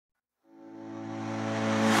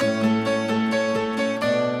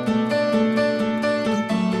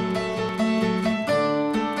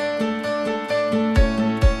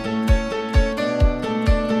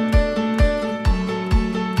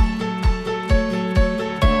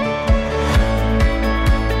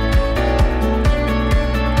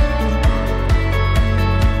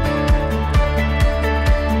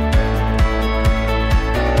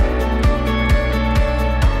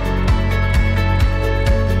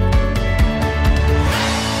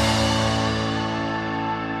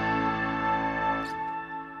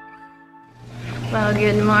Well,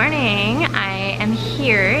 good morning. I am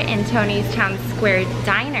here in Tony's Town Square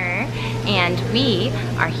Diner, and we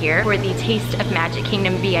are here for the Taste of Magic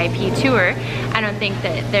Kingdom VIP tour. I don't think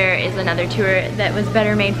that there is another tour that was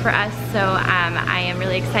better made for us, so I am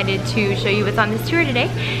really excited to show you what's on this tour today.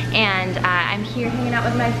 And I'm here hanging out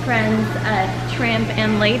with my friends, Tramp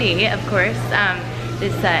and Lady, of course.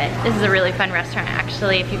 This is a really fun restaurant,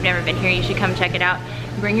 actually. If you've never been here, you should come check it out.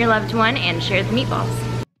 Bring your loved one and share the meatballs.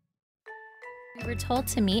 We were told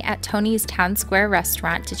to meet at Tony's Town Square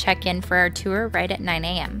restaurant to check in for our tour right at 9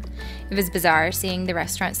 a.m. It was bizarre seeing the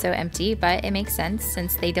restaurant so empty, but it makes sense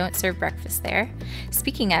since they don't serve breakfast there.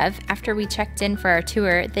 Speaking of, after we checked in for our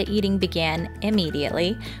tour, the eating began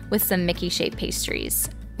immediately with some Mickey-shaped pastries.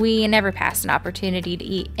 We never passed an opportunity to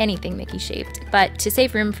eat anything Mickey-shaped, but to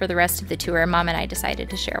save room for the rest of the tour, Mom and I decided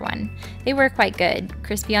to share one. They were quite good,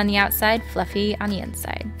 crispy on the outside, fluffy on the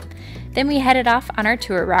inside. Then we headed off on our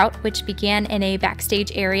tour route, which began in a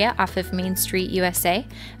backstage area off of Main Street, USA.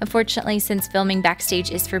 Unfortunately, since filming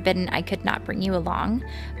backstage is forbidden, I could not bring you along.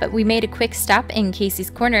 But we made a quick stop in Casey's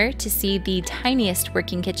Corner to see the tiniest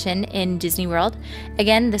working kitchen in Disney World.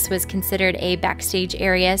 Again, this was considered a backstage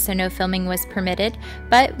area, so no filming was permitted,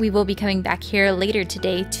 but we will be coming back here later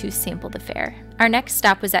today to sample the fare. Our next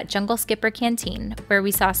stop was at Jungle Skipper Canteen, where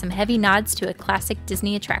we saw some heavy nods to a classic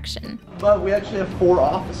Disney attraction. But we actually have 4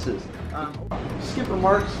 offices. Skipper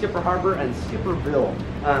Mark, Skipper Harbor, and Skipper Bill.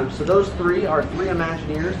 So those 3 are 3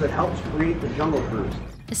 Imagineers that helped create the Jungle Cruise.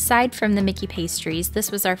 Aside from the Mickey pastries,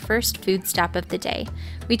 this was our first food stop of the day.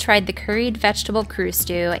 We tried the curried vegetable cruise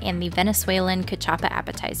stew and the Venezuelan Cachapa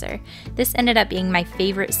appetizer. This ended up being my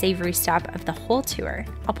favorite savory stop of the whole tour.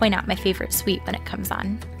 I'll point out my favorite sweet when it comes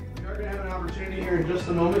on. You're going to have an opportunity here in just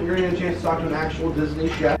a moment. You're going to have a chance to talk to an actual Disney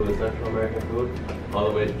chef. The Central American food, all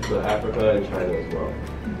the way to Africa and China as well.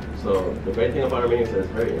 So the great thing about our menu is it's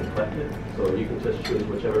very eclectic, so you can just choose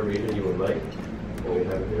whichever region you would like, and we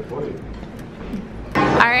have it here for you.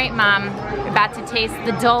 All right, Mom, we're about to taste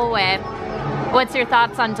the Dole Whip. What's your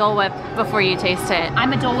thoughts on Dole Whip before you taste it?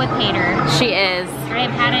 I'm a Dole Whip hater. She is.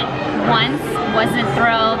 I've had it once, wasn't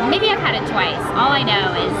thrilled. Maybe I've had it twice. All I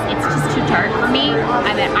know is it's just too tart for me.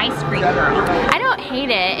 I'm an ice cream girl. I don't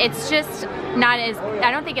hate it. It's just not as,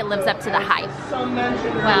 I don't think it lives up to the hype.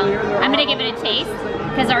 Well, I'm gonna give it a taste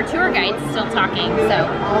because our tour guide's still talking, so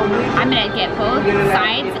I'm gonna get both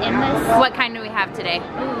sides in this. What kind do we have today?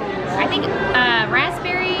 I think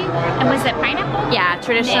raspberry, and was it pineapple? Yeah,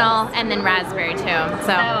 traditional, mix. and then raspberry too.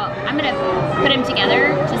 So I'm gonna put them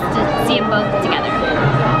together just to see them both together.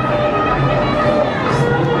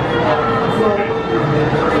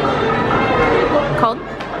 Cold?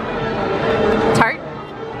 Tart?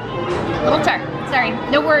 A little tart. Sorry,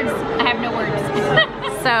 no words. I have no words.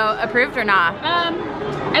 So approved or not?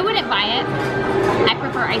 I wouldn't buy it. I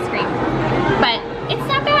prefer ice cream, but it's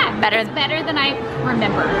not bad. It's better than I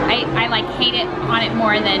remember. I like hate it on it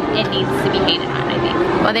more than it needs to be hated on, I think.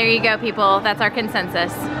 Well, there you go, people. That's our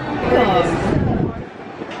consensus.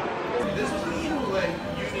 This is the easy way.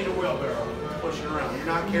 You need a wheelbarrow to push it around. You're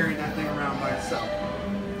not carrying that thing around by itself.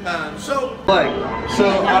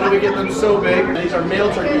 So how do we get them so big? These are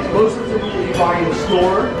male turkeys. Most of the turkeys you buy in the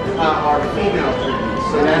store are female turkeys.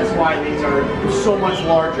 So that's why these are so much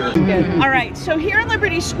larger. All right, so here in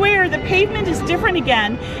Liberty Square, the pavement is different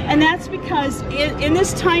again, and that's because in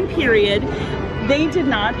this time period, they did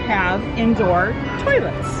not have indoor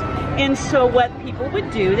toilets. And so what people would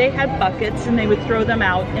do, they had buckets and they would throw them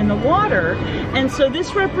out in the water. And so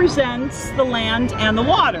this represents the land and the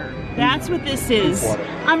water. That's what this is.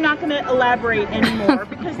 I'm not going to elaborate anymore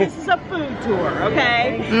because this is a food tour,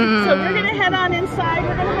 okay? So we're going to head on inside.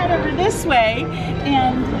 We're going to head over this way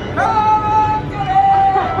and...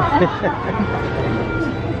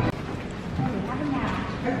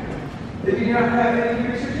 If you do not have any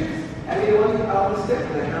restrictions, anyone out the stick,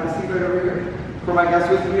 then have a seat right over here. For my guests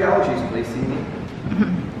with 3 allergies, please see me.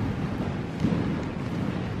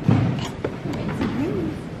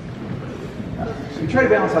 So we try to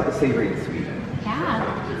balance out the savory and sweet.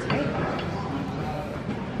 Yeah, it's great.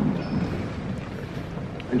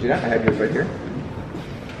 And Jeanette, I have yours right here.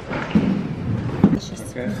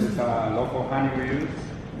 Okay, this is local honey we use.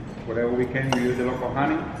 Whatever we can, we use the local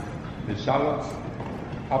honey, the shallots,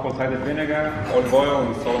 apple cider vinegar, olive oil,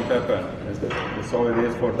 and salt and pepper. That's all it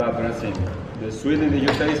is for that dressing. The sweetening you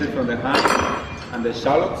taste it from the honey and the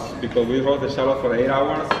shallots, because we roast the shallots for 8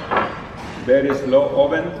 hours. Very slow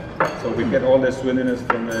oven, so we get all the sweetness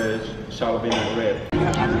from the shallot being red.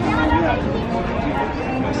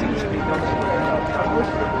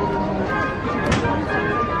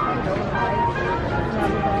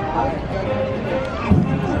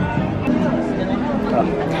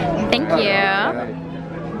 Thank you.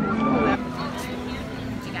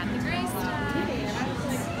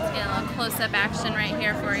 close-up action right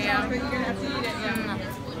here for you.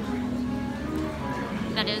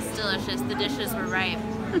 That is delicious. The dishes were ripe.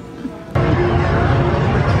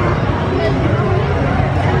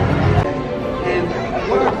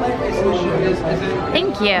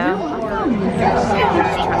 Thank you.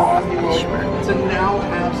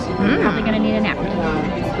 Probably gonna need a napkin. It's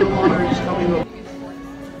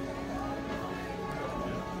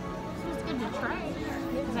good to try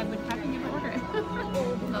because I would have to never order it.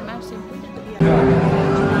 Look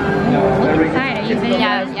inside. Are you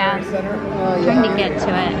videos? Yeah. Trying to get to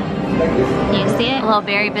it. You see it? A little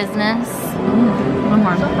berry business. One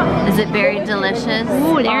more. Is it very delicious?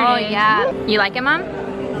 Ooh, there it is. Yeah. You like it, Mom?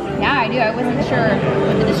 Yeah, I do. I wasn't sure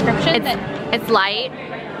with the description. It's light.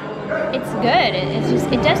 It's good. It's just,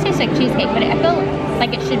 it does taste like cheesecake, but I feel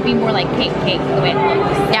like it should be more like cake the way it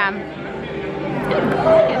looks. Yeah.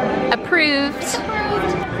 Approved.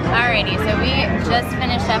 Alrighty, so we just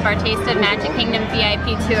finished up our Taste of Magic Kingdom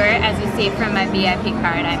VIP tour. As you see from my VIP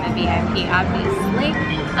card, I'm a VIP, obviously.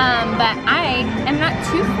 But I am not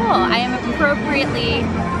too full. I am appropriately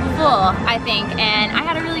full, I think, and I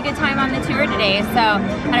had a really good time on the tour today. So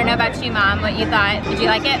I don't know about you, Mom, what you thought. Did you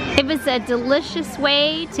like it? It was a delicious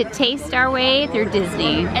way to taste our way through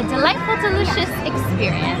Disney. A delightful, delicious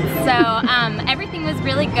experience. So everything was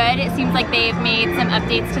really good. It seems like they've made some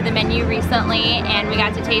updates to the menu recently, and we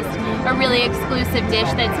got to taste a really exclusive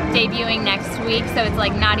dish that's debuting next week. So it's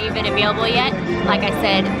like not even available yet. Like I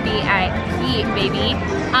said, VIP, baby.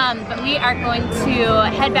 But we are going to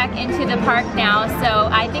head back into the park now. So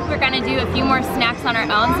I think we're gonna do a few more snacks on our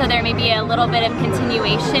own. So there may be a little bit of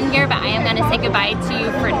continuation here, but I am gonna say goodbye to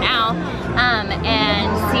you for now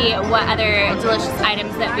and see what other delicious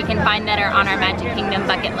items that we can find that are on our Magic Kingdom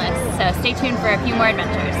bucket list. So stay tuned for a few more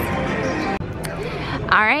adventures.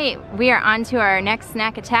 All right, we are on to our next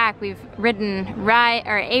snack attack. We've ridden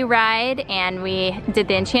a ride, and we did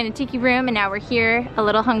the Enchanted Tiki Room, and now we're here a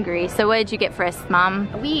little hungry. So what did you get for us, Mom?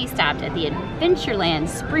 We stopped at the Adventureland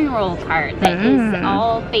spring roll cart that is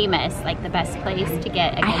all famous, like the best place to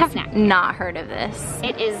get a good snack. I have not heard of this.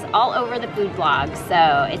 It is all over the food blog,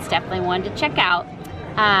 so it's definitely one to check out.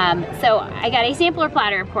 So I got a sampler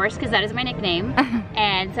platter, of course, because that is my nickname.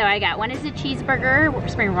 And so I got one is a cheeseburger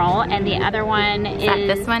spring roll, and the other one is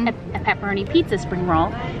this one? a pepperoni pizza spring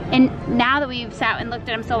roll. And now that we've sat and looked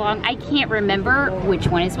at them so long, I can't remember which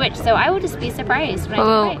one is which. So I will just be surprised when I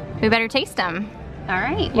try it. We better taste them. All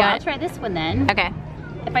right, well, I'll try this one then. Okay.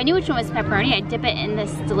 If I knew which one was pepperoni, I'd dip it in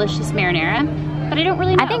this delicious marinara, but I don't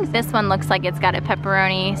really know. I think this one looks like it's got a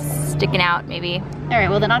pepperoni sticking out, maybe. All right,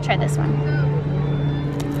 well then I'll try this one.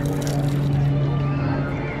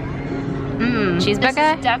 Cheeseburger?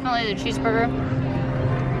 This is definitely the cheeseburger.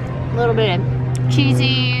 A little bit of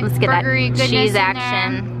cheesy, Let's get burgery that goodness cheese in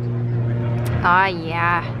action. Oh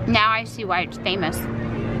yeah. Now I see why it's famous.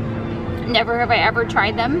 Never have I ever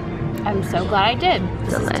tried them. I'm so glad I did.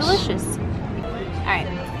 This is delicious. All right,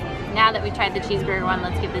 now that we tried the cheeseburger one,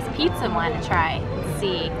 let's give this pizza one a try and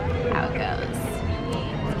see how it goes.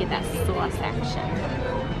 Let's get that sauce action.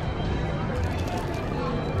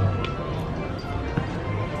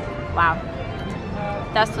 Wow.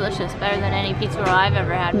 That's delicious. Better than any pizza roll I've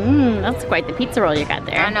ever had. That's quite the pizza roll you got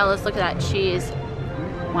there. I know, let's look at that cheese.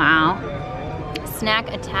 Wow.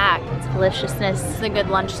 Snack attack. Deliciousness. This is a good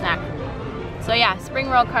lunch snack. So yeah, spring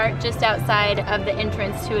roll cart just outside of the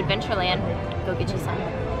entrance to Adventureland. Go get you some.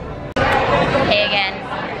 Hey again.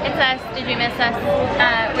 It's us. Did you miss us?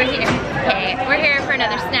 We're here. Hey, we're here for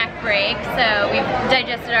another snack break. So we've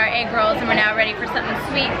digested our egg rolls and we're now ready for something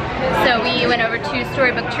sweet. So we went over to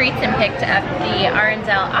Storybook Treats and picked up the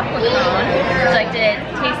Arendelle Aqua Cone. Would you like to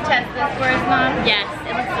taste test this for us, Mom? Yes,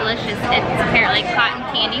 it looks delicious. It's apparently cotton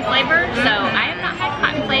candy flavored, so I have not had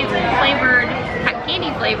cotton candy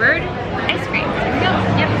flavored ice cream. Here we go.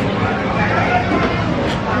 Yep.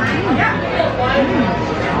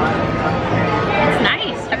 It's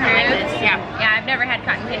nice. I like this. Yeah. Yeah, I've never had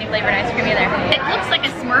cotton candy flavored ice cream either. It looks like a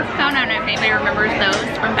Smurf cone. I don't know if anybody remembers those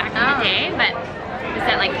from back in the day, but is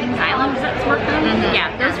that like Kings Island? Was that Smurf cone? Yeah,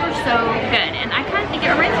 those were so good, and I kind of think it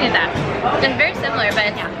reminds me of that. It's very similar, but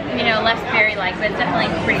it's, you know, less berry-like, but it's definitely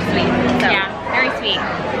pretty sweet. So. Yeah, very sweet.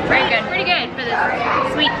 Very good. Pretty good for the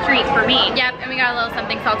sweet treat for me. Yep, and we got a little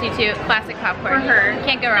something salty too. Classic popcorn. For her.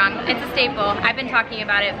 Can't go wrong. It's a staple. I've been talking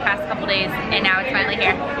about it the past couple days, and now it's finally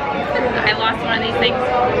here. I lost one of these things.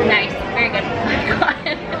 Nice. Very good.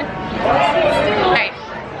 Alright.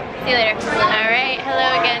 See you later. Alright, hello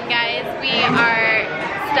again, guys. We are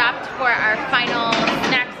stopped for our final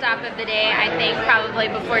snack stop of the day, I think, probably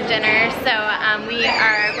before dinner. So we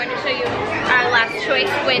are going to show you our last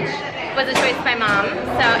choice, which was a choice by Mom.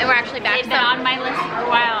 So, and we're actually back. It's been on my list for a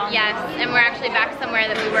while. Yes, and we're actually back somewhere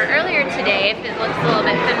that we were earlier today. If it looks a little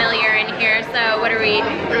bit familiar in here. So, what are we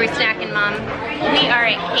snacking, Mom? We are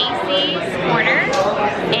at Casey's Corner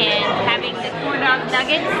and having the corn dog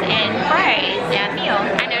nuggets and fries. Yeah, meal.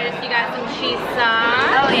 I noticed you got some cheese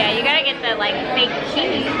sauce. Oh yeah, you gotta get the like fake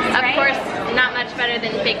cheese. Of right? course, not much better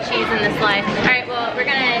than fake cheese in this life. All right, well, we're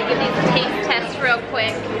gonna give these a taste test real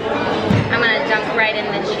quick. I'm gonna dunk right in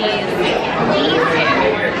the cheese. Me too.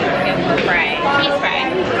 Go for fry. Cheese fry.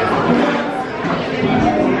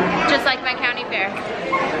 Just like my county fair.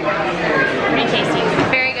 Pretty tasty.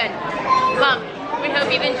 Very good. Well, we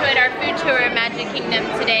hope you've enjoyed our food tour of Magic Kingdom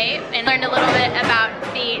today and learned a little bit about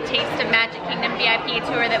the Taste of Magic Kingdom VIP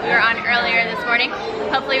tour that we were on earlier this morning.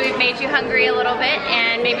 Hopefully we've made you hungry a little bit,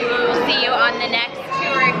 and maybe we will see you on the next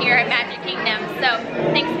tour here at Magic Kingdom. So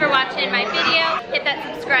thanks for watching my video. Hit that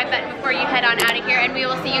subscribe button before you head on out of here, and we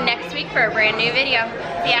will see you next week for a brand new video.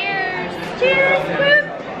 See ya. Cheers! Cheers!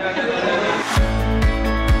 Woo.